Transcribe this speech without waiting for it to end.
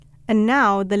And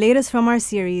now, the latest from our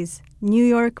series, New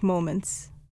York Moments.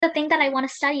 The thing that I want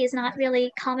to study is not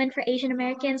really common for Asian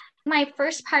Americans. My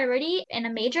first priority in a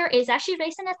major is actually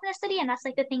race and ethnicity, and that's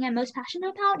like the thing I'm most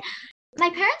passionate about. My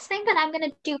parents think that I'm going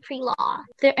to do pre-law.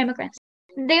 They're immigrants.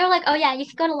 They're like, oh yeah, you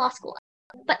can go to law school,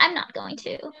 but I'm not going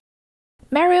to.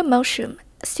 Mariam Moshum,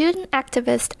 student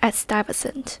activist at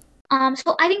Stuyvesant.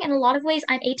 So I think in a lot of ways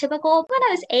I'm atypical. When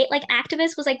I was 8, like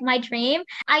activist was like my dream.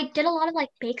 I did a lot of like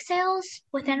bake sales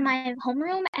within my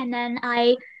homeroom, and then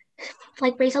I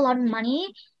like raised a lot of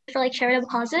money for like charitable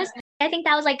causes. I think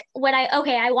that was like when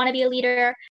I want to be a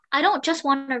leader. I don't just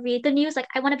want to read the news, like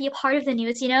I want to be a part of the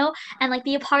news, and like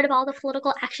be a part of all the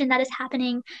political action that is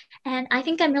happening. And I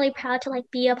think I'm really proud to like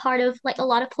be a part of like a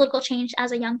lot of political change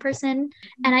as a young person.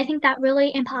 And I think that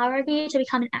really empowered me to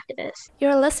become an activist.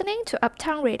 You're listening to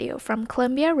Uptown Radio from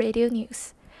Columbia Radio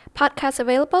News. Podcast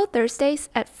available Thursdays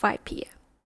at 5 p.m.